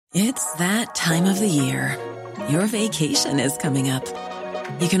It's that time of the year. Your vacation is coming up.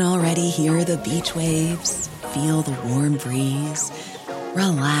 You can already hear the beach waves, feel the warm breeze,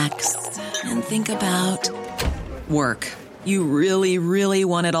 relax, and think about work. You really, really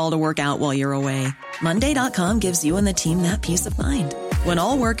want it all to work out while you're away. Monday.com gives you and the team that peace of mind. When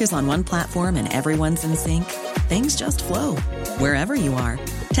all work is on one platform and everyone's in sync, things just flow. Wherever you are,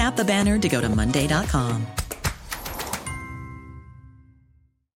 tap the banner to go to Monday.com.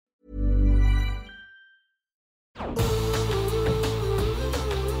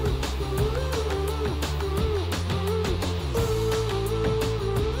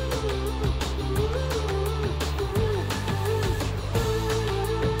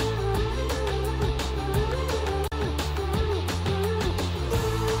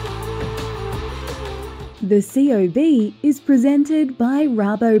 The COB is presented by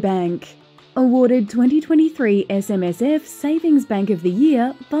Rabobank. Awarded 2023 SMSF Savings Bank of the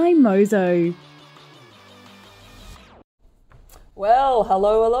Year by Mozo. Well,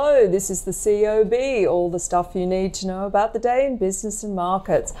 hello. This is the COB, all the stuff you need to know about the day in business and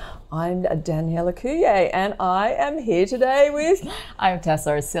markets. I'm Daniela Coulier, and I am here today with... I'm Tessa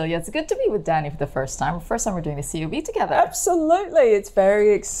Arcilia. It's good to be with Danny for the first time. First time we're doing the COB together. Absolutely. It's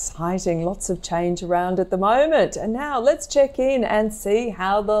very exciting. Lots of change around at the moment. And now let's check in and see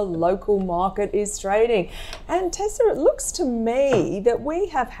how the local market is trading. And Tessa, it looks to me that we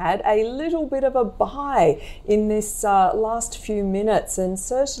have had a little bit of a buy in this last few minutes. And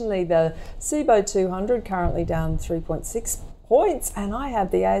certainly the COB 200 currently down 3.6 points, and I have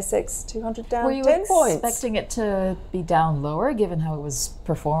the ASX 200 down 10 points. Were you expecting it to be down lower given how it was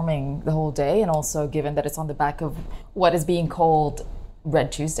performing the whole day, and also given that it's on the back of what is being called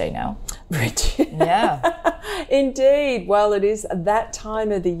Red Tuesday now? Yeah. Indeed. Well, it is that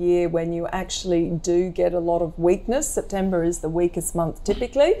time of the year when you actually do get a lot of weakness. September is the weakest month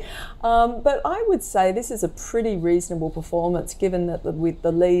typically. But I would say this is a pretty reasonable performance given that with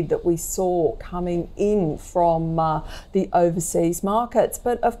the lead that we saw coming in from the overseas markets.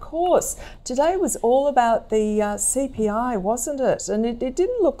 But of course, today was all about the CPI, wasn't it? And it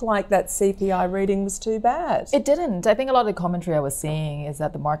didn't look like that CPI reading was too bad. It didn't. I think a lot of the commentary I was seeing is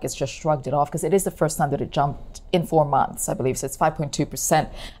that the markets just shrugged it off because it is the first time that it jumped in 4 months, I believe. So it's 5.2%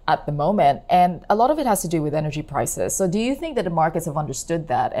 at the moment. And a lot of it has to do with energy prices. So do you think that the markets have understood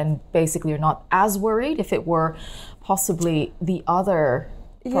that and basically are not as worried if it were possibly the other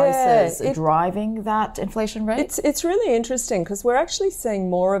prices driving that inflation rate? It's really interesting because we're actually seeing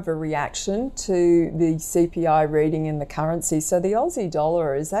more of a reaction to the CPI reading in the currency. So the Aussie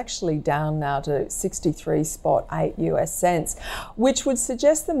dollar is actually down now to 63.8 US cents, which would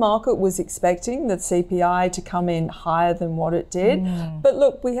suggest the market was expecting the CPI to come in higher than what it did. But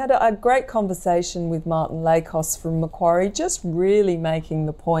look, we had a great conversation with Martin Lakos from Macquarie, just really making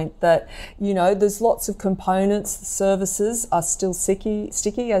the point that, you know, there's lots of components, the services are still sticky,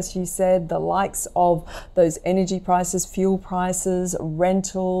 as you said, the likes of those energy prices, fuel prices,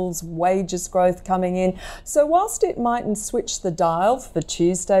 rentals, wages growth coming in. So whilst it mightn't switch the dial for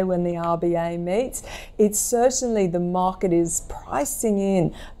Tuesday when the RBA meets, it's certainly the market is pricing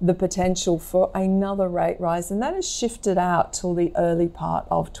in the potential for another rate rise, and that has shifted out till the early part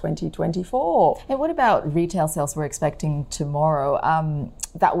of 2024. And what about retail sales we're expecting tomorrow?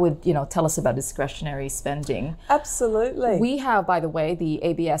 That would, you know, tell us about discretionary spending. Absolutely. We have, by the way, the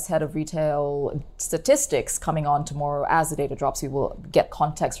ABS head of retail statistics coming on tomorrow. As the data drops, we will get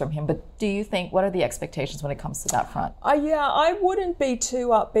context from him. But do you think, what are the expectations when it comes to that front? Yeah, I wouldn't be too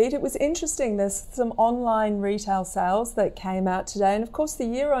upbeat. It was interesting. There's some online retail sales that came out today. And of course, the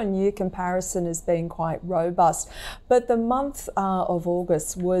year-on-year comparison has been quite robust. But the month of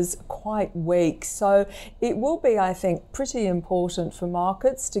August was quite weak. So it will be, I think, pretty important for markets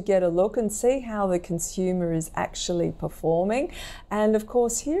to get a look and see how the consumer is actually performing. And of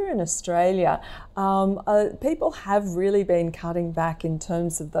course, here in Australia, people have really been cutting back in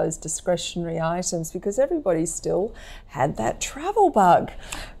terms of those discretionary items because everybody still had that travel bug.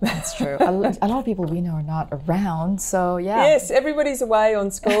 That's true. A lot of people we know are not around, so yeah. Yes, everybody's away on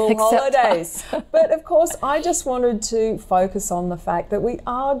school holidays. But of course, I just wanted to focus on the fact that we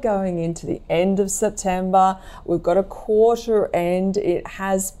are going into the end of September. We've got a quarter end. It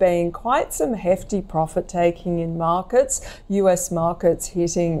has been quite some hefty profit taking in markets. US markets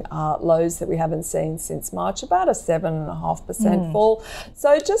hitting lows that we haven't seen since March, about a 7.5% fall.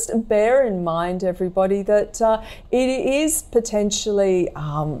 So just bear in mind, everybody, that it is potentially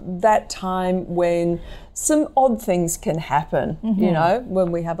that time when some odd things can happen, you know,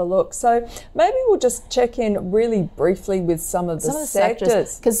 when we have a look. So maybe we'll just check in really briefly with some of the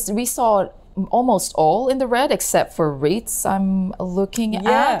sectors. Because we saw almost all in the red except for REITs I'm looking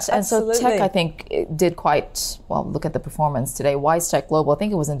at. And absolutely. so tech, I think, it did quite well. Look at the performance today. WiseTech Global, I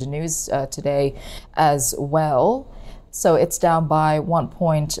think it was in the news today as well. So it's down by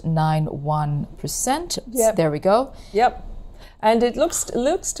 1.91%. Yep. There we go. Yep. And it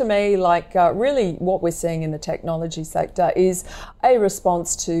looks to me like really what we're seeing in the technology sector is a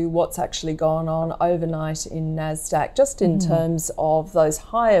response to what's actually gone on overnight in NASDAQ, just in terms of those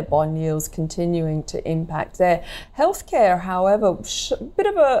higher bond yields continuing to impact there. Healthcare, however, a bit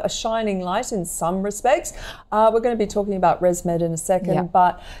of a shining light in some respects. We're going to be talking about ResMed in a second,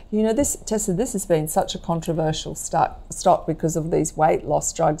 but you know, Tessa, this has been such a controversial stock because of these weight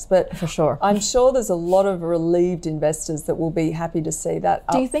loss drugs. But for sure, I'm sure there's a lot of relieved investors that will be happy to see that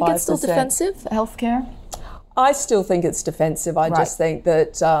up. Do you think 5%. It's still defensive, healthcare? I still think it's defensive. I just think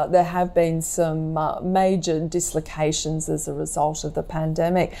that there have been some major dislocations as a result of the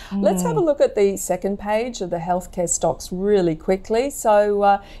pandemic. Let's have a look at the second page of the healthcare stocks really quickly.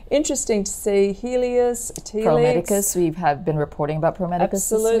 So interesting to see Helios, Telix. Pro Medicus, we have been reporting about Pro Medicus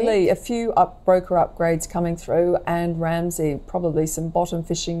Absolutely. this week. A few broker upgrades coming through, and Ramsay, probably some bottom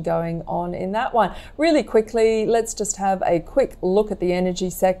fishing going on in that one. Really quickly, let's just have a quick look at the energy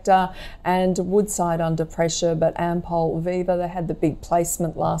sector, and Woodside under pressure, but Ampol, Viva, they had the big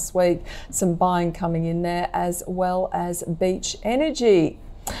placement last week. Some buying coming in there, as well as Beach Energy.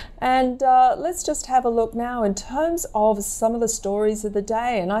 And let's just have a look now in terms of some of the stories of the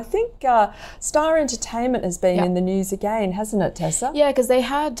day. And I think Star Entertainment has been in the news again, hasn't it, Tessa? Yeah, because they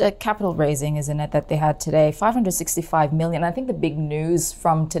had a capital raising, isn't it, that they had today, 565 million. I think the big news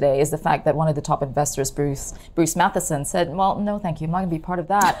from today is the fact that one of the top investors, Bruce Matheson, said, well, no, thank you, I'm not going to be part of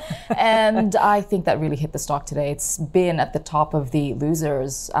that. And I think that really hit the stock today. It's been at the top of the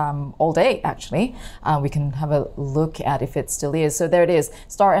losers all day, actually. We can have a look at if it still is. So there it is,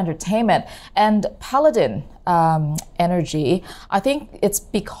 Star Entertainment. And Paladin Energy, I think it's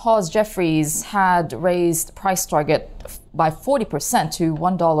because Jefferies had raised the price target by 40% to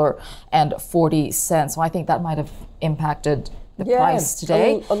 $1.40. So I think that might have impacted the price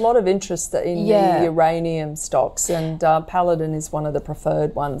today. A lot of interest in the uranium stocks, and Paladin is one of the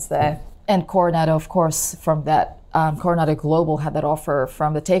preferred ones there. And Coronado, of course, from that. Coronado Global had that offer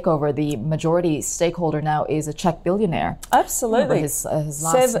from the takeover. The majority stakeholder now is a Czech billionaire. Absolutely. His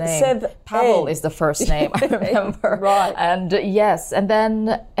last name. Pavel is the first name, I remember. Right. And yes, and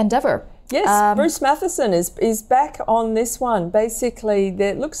then Endeavour. Yes, Bruce Matheson is back on this one. Basically,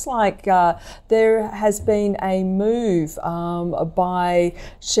 it looks like there has been a move by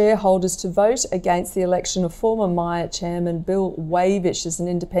shareholders to vote against the election of former Myer chairman Bill Wavish as an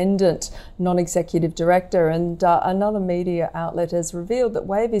independent non-executive director. And another media outlet has revealed that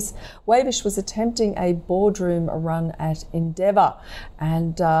Wavish was attempting a boardroom run at Endeavour.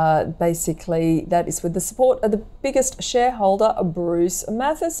 And basically, that is with the support of the biggest shareholder, Bruce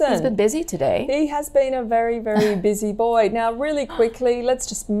Matheson. He's been busy today. He has been a very, very busy boy. Now, really quickly, let's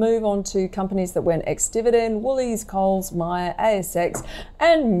just move on to companies that went ex-dividend. Woolies, Coles, Myer, ASX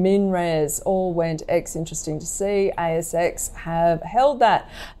and MinRes all went ex. Interesting to see. ASX have held that.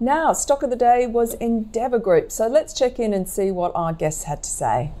 Now, stock of the day was Endeavour Group. So let's check in and see what our guests had to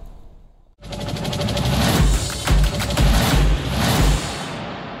say.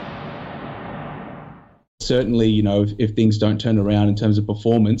 Certainly, you know, if things don't turn around in terms of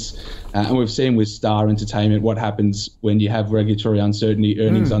performance, and we've seen with Star Entertainment what happens when you have regulatory uncertainty,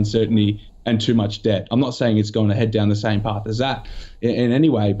 earnings uncertainty, and too much debt. I'm not saying it's going to head down the same path as that in any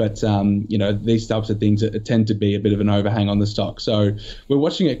way, but you know, these types of things tend to be a bit of an overhang on the stock. So we're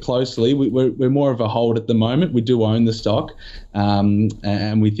watching it closely. We're more of a hold at the moment. We do own the stock,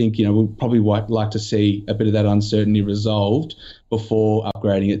 and we think, you know, we'll probably like to see a bit of that uncertainty resolved before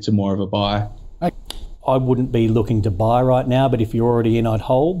upgrading it to more of a buy. I wouldn't be looking to buy right now, but if you're already in, I'd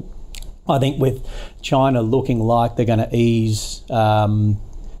hold. I think with China looking like they're going to ease the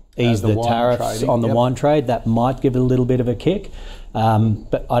tariffs on the wine trade, that might give it a little bit of a kick.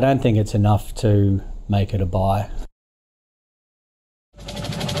 But I don't think it's enough to make it a buy.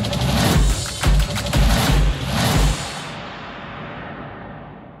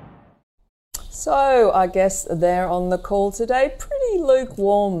 So I guess they're on the call today. Pretty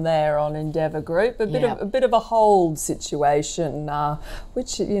lukewarm there on Endeavour Group. A bit of a hold situation,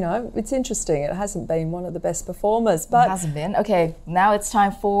 which, you know, it's interesting. It hasn't been one of the best performers, but it hasn't been. Okay, now it's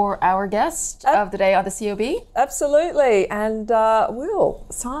time for our guest of the day on the COB. Absolutely, and Will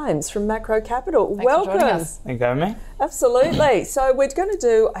Symes from Macro Capital. Thanks welcome. For joining us. Thanks for having me. Absolutely. So we're going to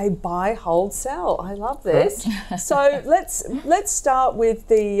do a buy, hold, sell. I love this. So let's start with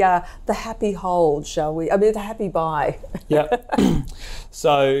the happy hold, shall we? I mean, the happy buy. Yep.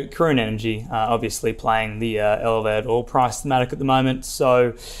 So Karoon Energy, obviously playing the elevated oil price thematic at the moment.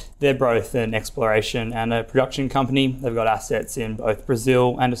 So they're both an exploration and a production company. They've got assets in both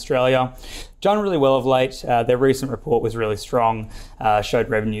Brazil and Australia. Done really well of late. Their recent report was really strong, showed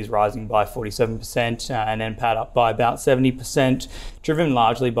revenues rising by 47% and NPAT up by about 70%, driven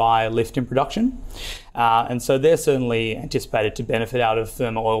largely by a lift in production. And so they're certainly anticipated to benefit out of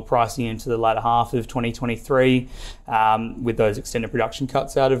firmer oil pricing into the latter half of 2023 with those extended production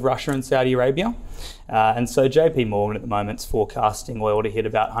cuts out of Russia and Saudi Arabia. And so JP Morgan at the moment is forecasting oil to hit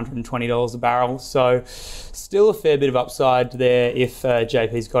about $120 a barrel. So still a fair bit of upside there if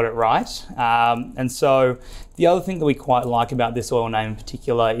JP's got it right. And so the other thing that we quite like about this oil name in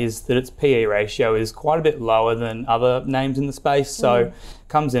particular is that its PE ratio is quite a bit lower than other names in the space. So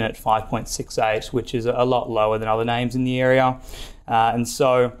comes in at 5.68, which is a lot lower than other names in the area. And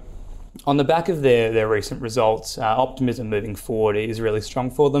so on the back of their recent results, optimism moving forward is really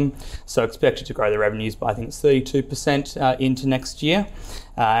strong for them. So expected to grow their revenues by, I think it's 32% into next year,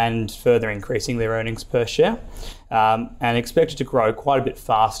 and further increasing their earnings per share. And expected to grow quite a bit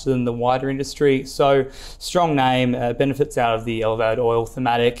faster than the wider industry. So strong name, benefits out of the elevated oil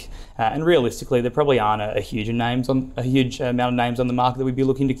thematic, and realistically there probably aren't a huge amount of names on the market that we'd be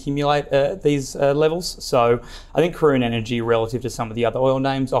looking to accumulate at these levels. So I think Karoon Energy, relative to some of the other oil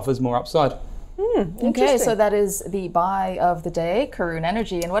names, offers more upside. Okay, so that is the buy of the day, Karoon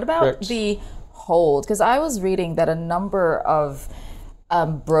Energy. And what about the hold? Because I was reading that a number of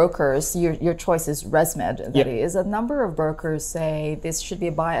brokers, your choice is ResMed, that is. A number of brokers say this should be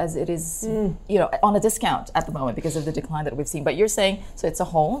a buy as it is, on a discount at the moment because of the decline that we've seen. But you're saying, so it's a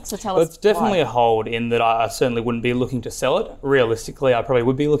hold? So tell us it's definitely why. A hold in that I certainly wouldn't be looking to sell it. Realistically, I probably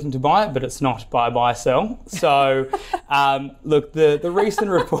would be looking to buy it, but it's not buy, sell. So, look, the recent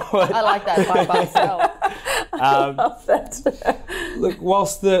report... I like that, buy, sell. I love that. Look,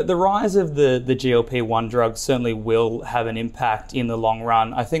 whilst the rise of the GLP-1 drugs certainly will have an impact in the long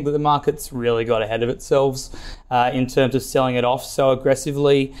run, I think that the market's really got ahead of itself in terms of selling it off so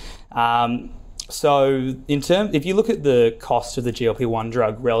aggressively. So if you look at the cost of the GLP-1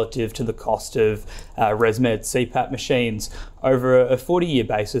 drug relative to the cost of ResMed CPAP machines, over a 40-year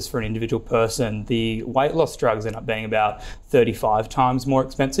basis for an individual person, the weight loss drugs end up being about 35 times more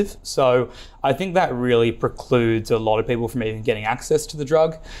expensive. So I think that really precludes a lot of people from even getting access to the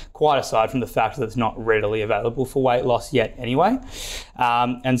drug, quite aside from the fact that it's not readily available for weight loss yet anyway.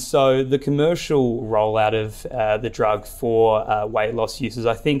 And so the commercial rollout of the drug for weight loss users,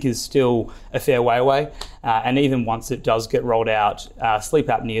 I think, is still a fair way away. And even once it does get rolled out, sleep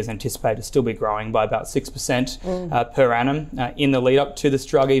apnea is anticipated to still be growing by about 6% per annum in the lead up to this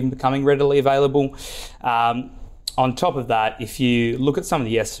drug even becoming readily available. On top of that, if you look at some of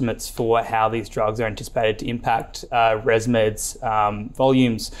the estimates for how these drugs are anticipated to impact ResMed's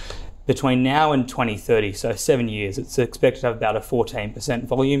volumes, between now and 2030, so 7 years, it's expected to have about a 14%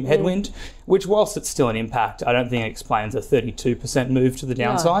 volume headwind, which whilst it's still an impact, I don't think it explains a 32% move to the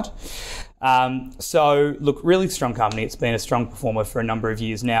downside. So look, really strong company. It's been a strong performer for a number of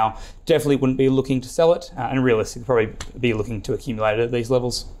years now. Definitely wouldn't be looking to sell it, and realistically probably be looking to accumulate it at these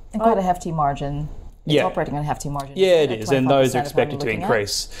levels. And quite a hefty margin. It's operating on a hefty margin. Yeah, it is, and those are expected to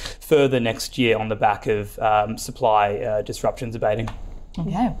increase further next year on the back of supply disruptions abating.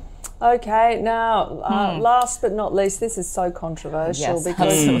 Okay, now last but not least, this is so controversial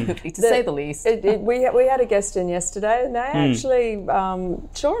because absolutely, to say the least. We had a guest in yesterday, and they actually,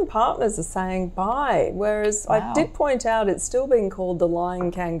 Shaw and Partners are saying buy, whereas I did point out it's still being called the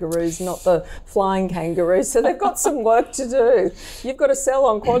lying kangaroos, not the flying kangaroos. So they've got some work to do. You've got to sell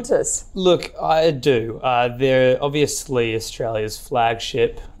on Qantas. Look, I do. They're obviously Australia's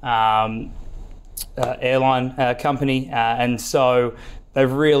flagship airline company, and so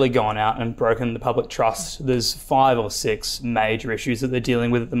they've really gone out and broken the public trust. There's 5 or 6 major issues that they're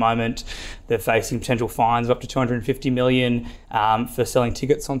dealing with at the moment. They're facing potential fines of up to $250 million for selling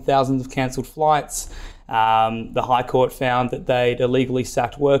tickets on thousands of cancelled flights. The High Court found that they'd illegally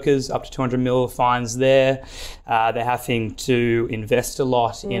sacked workers, up to $200 million fines there. They're having to invest a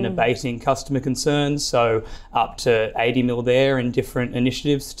lot in abating customer concerns, so up to $80 million there in different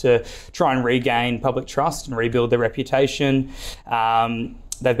initiatives to try and regain public trust and rebuild their reputation.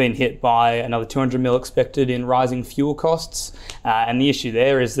 they've been hit by another 200 mil expected in rising fuel costs. And the issue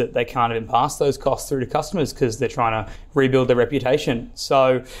there is that they can't even pass those costs through to customers because they're trying to rebuild their reputation.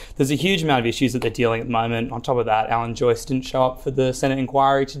 So there's a huge amount of issues that they're dealing at the moment. On top of that, Alan Joyce didn't show up for the Senate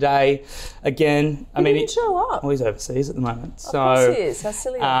inquiry today. Again, He didn't show up. Well, he's overseas at the moment. Of course he is. How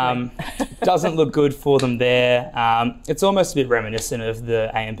silly of me. Doesn't look good for them there. It's almost a bit reminiscent of the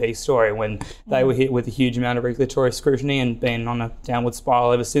AMP story when they were hit with a huge amount of regulatory scrutiny and been on a downward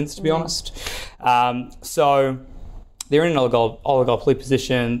spiral ever since, to be honest. So they're in an oligopoly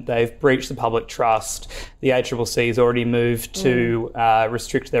position. They've breached the public trust. The ACCC has already moved to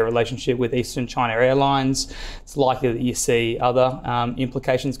restrict their relationship with Eastern China Airlines. It's likely that you see other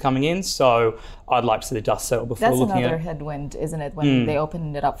implications coming in. So I'd like to see the dust settle before looking at it. That's another headwind, isn't it? When they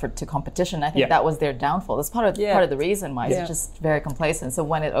opened it up to competition, I think that was their downfall. That's part of the reason why it's just very complacent. So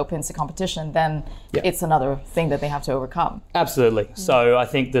when it opens to competition, then it's another thing that they have to overcome. Absolutely. So I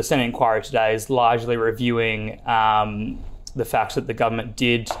think the Senate inquiry today is largely reviewing the fact that the government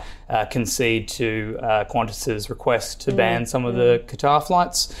did concede to Qantas's request to ban some of the Qatar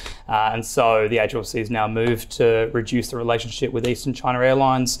flights. And so the ACCC has now moved to reduce the relationship with Eastern China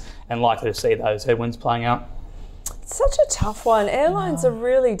Airlines and likely to see those headwinds playing out. Such a tough one. Airlines are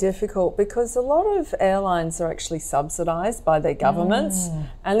really difficult because a lot of airlines are actually subsidised by their governments.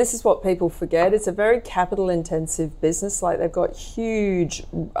 And this is what people forget. It's a very capital intensive business. Like they've got huge,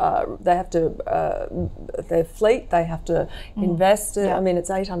 they have to, their fleet, they have to invest. I mean, it's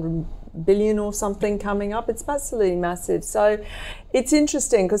 800 billion or something coming up. It's absolutely massive. So it's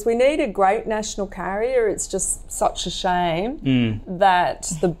interesting because we need a great national carrier. It's just such a shame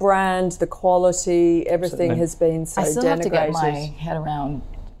that the brand, the quality, everything has been so denigrated. I still have to get my head around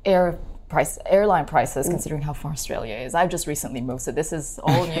airline prices, considering how far Australia is. I've just recently moved, so this is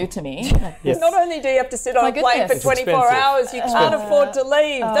all new to me. Not only do you have to sit on a plane for 24 hours, you can't afford to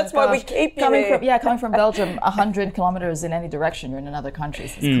leave. That's why we keep you here. Coming from Belgium, 100 kilometres in any direction, you're in another country,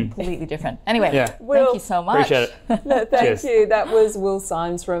 so it's completely different. Anyway, thank you so much. Appreciate it. No, thank you. That was Will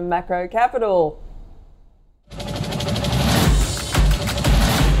Symes from Macro Capital.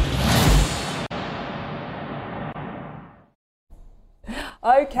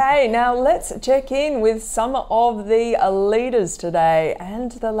 Okay, now let's check in with some of the leaders today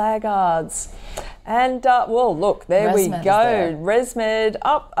and the laggards. And, well, look, there we go. ResMed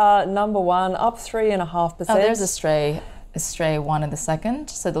up number one, up 3.5%. Oh, there's a stray one in the second.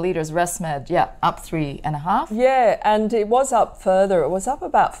 So the leader is ResMed, up 3.5%. Yeah, and it was up further. It was up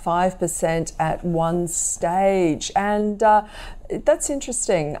about 5% at one stage. And that's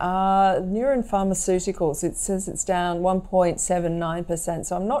interesting. Neuron Pharmaceuticals, it says it's down 1.79%.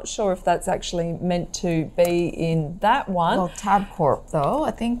 So I'm not sure if that's actually meant to be in that one. Well, Tabcorp, though,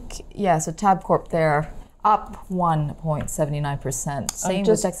 I think, so Tabcorp there, up 1.79%. Same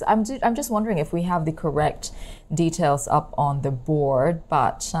with Texas. I'm just wondering if we have the correct details up on the board,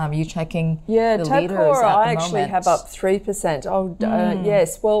 but you checking the leaders at the moment? I actually have up 3%.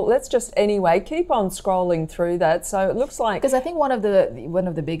 Yes. Well, let's just keep on scrolling through that. So it looks like, because I think one of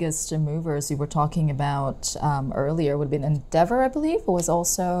the biggest movers you were talking about earlier would have been Endeavour, I believe, was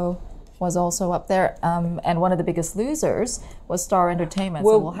also up there, and one of the biggest losers was Star Entertainment.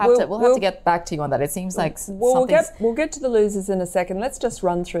 So we'll have to get back to you on that. It seems like we'll get to the losers in a second. Let's just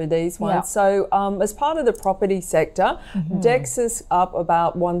run through these ones. Yeah. So as part of the property sector, Dexus up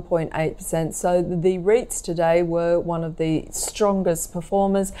about 1.8%. So the REITs today were one of the strongest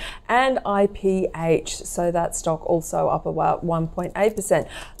performers, and IPH. So that stock also up about 1.8%.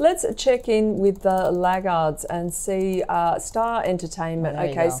 Let's check in with the laggards and see Star Entertainment.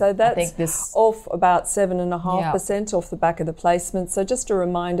 Okay, so that's off about 7.5% off the back of the placement. So just a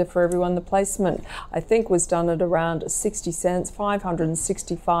reminder for everyone, the placement I think was done at around 60 cents.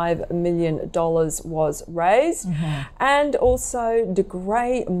 $565 million was raised. And also De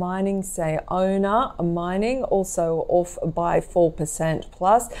Grey Mining, Sayona Mining, also off by 4%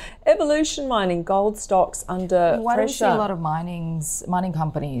 plus. Evolution Mining, gold stocks under pressure. Why do we see a lot of mining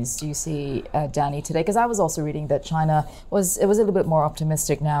companies, do you see, Danny, today? Because I was also reading that China was a little bit more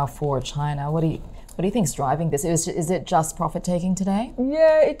optimistic now for China. What do you think is driving this? Is it just profit taking today?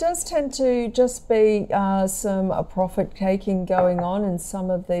 Yeah, it does tend to just be some profit taking going on in some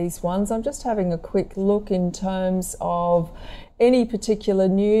of these ones. I'm just having a quick look in terms of Any particular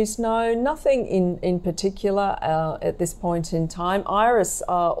news? No, nothing in particular at this point in time. Iris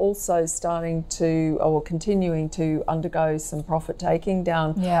are also starting to, or continuing to undergo some profit taking,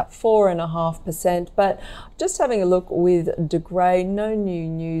 down 4.5%. But just having a look with De Grey, no new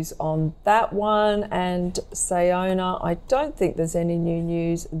news on that one. And Sayona, I don't think there's any new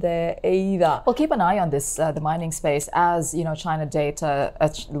news there either. Well, keep an eye on this, the mining space, as China data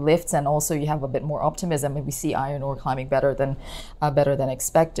lifts, and also you have a bit more optimism, and we see iron ore climbing better than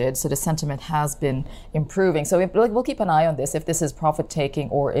expected. So the sentiment has been improving. So we'll keep an eye on this, if this is profit taking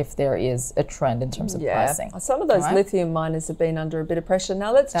or if there is a trend in terms of pricing. Some of those lithium miners have been under a bit of pressure.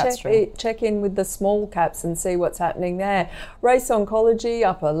 Now let's check in with the small caps and see what's happening there. Race Oncology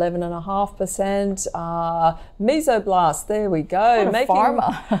up 11.5%. Mesoblast, there we go.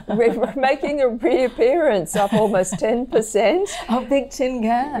 Making a reappearance, up almost 10%. Oh, big tin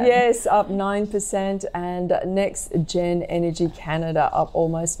can. Yes, up 9%. And Next Gen Energy Canada up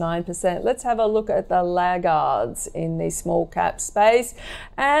almost 9%. Let's have a look at the laggards in the small cap space.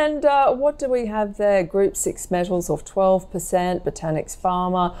 And what do we have there? Group 6 Metals off 12%. Botanics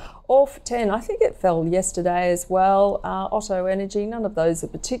Pharma off 10. I think it fell yesterday as well. Otto Energy, none of those are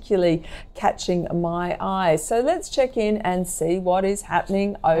particularly catching my eye. So let's check in and see what is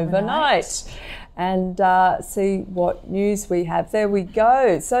happening overnight. And see what news we have. There we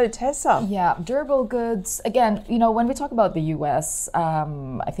go. So Tessa. Yeah, durable goods. Again, when we talk about the US,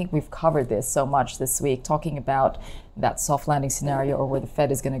 I think we've covered this so much this week, talking about that soft landing scenario or where the Fed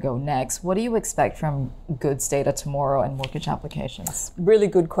is going to go next. What do you expect from goods data tomorrow and mortgage applications? Really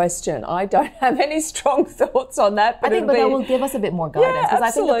good question. I don't have any strong thoughts on that. But that will give us a bit more guidance, because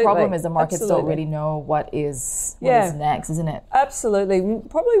I think the problem is the markets don't really know what is next, isn't it? Absolutely.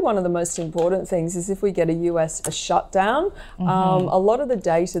 Probably one of the most important things is if we get a US shutdown, a lot of the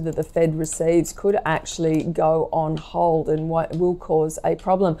data that the Fed receives could actually go on hold, and what will cause a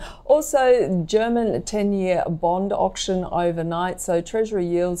problem. Also, German 10-year bond auction overnight, so Treasury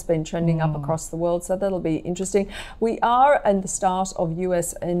yields been trending up across the world, so that'll be interesting. We are at the start of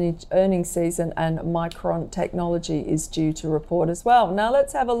US earnings season, and Micron Technology is due to report as well. Now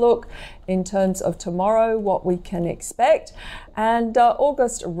let's have a look in terms of tomorrow, what we can expect. And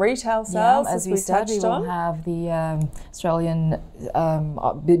August retail sales, as we said, we will have the Australian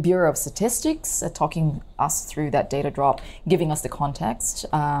Bureau of Statistics talking us through that data drop, giving us the context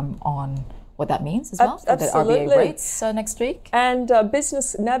on what that means as well for the RBA rates next week. And NAB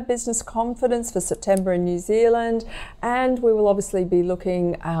business confidence for September in New Zealand. And we will obviously be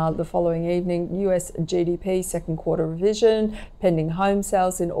looking the following evening, US GDP second quarter revision, pending home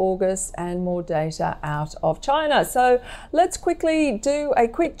sales in August, and more data out of China. So let's quickly do a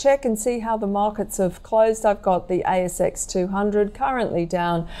quick check and see how the markets have closed. I've got the ASX 200 currently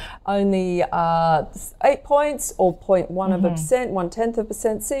down only 8 points, or 0.1%,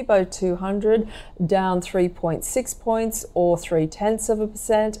 1/10%. SIBO 200 down 3.6 points, or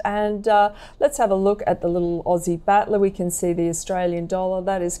 0.3%. And let's have a look at the little Aussie battler. We can see the Australian dollar,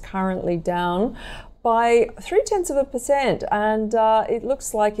 that is currently down by 0.3%, and it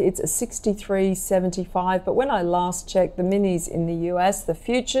looks like it's a 63.75. But when I last checked the minis in the US, the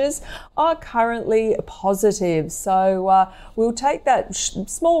futures are currently positive. So we'll take that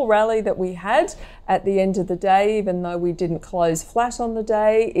small rally that we had at the end of the day, even though we didn't close flat on the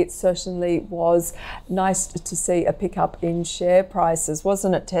day. It certainly was nice to see a pickup in share prices,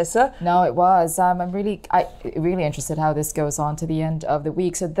 wasn't it, Tessa? No, it was. I'm really interested how this goes on to the end of the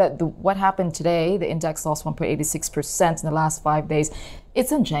week. So what happened today, the index lost 1.86% in the last 5 days.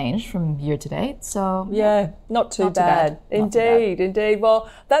 It's unchanged from year to date, so not too bad. Indeed. Well,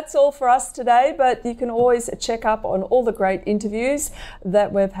 that's all for us today, but you can always check up on all the great interviews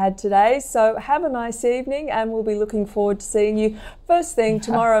that we've had today. So have a nice evening, and we'll be looking forward to seeing you first thing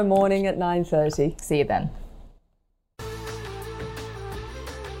tomorrow morning at 9:30. See you then.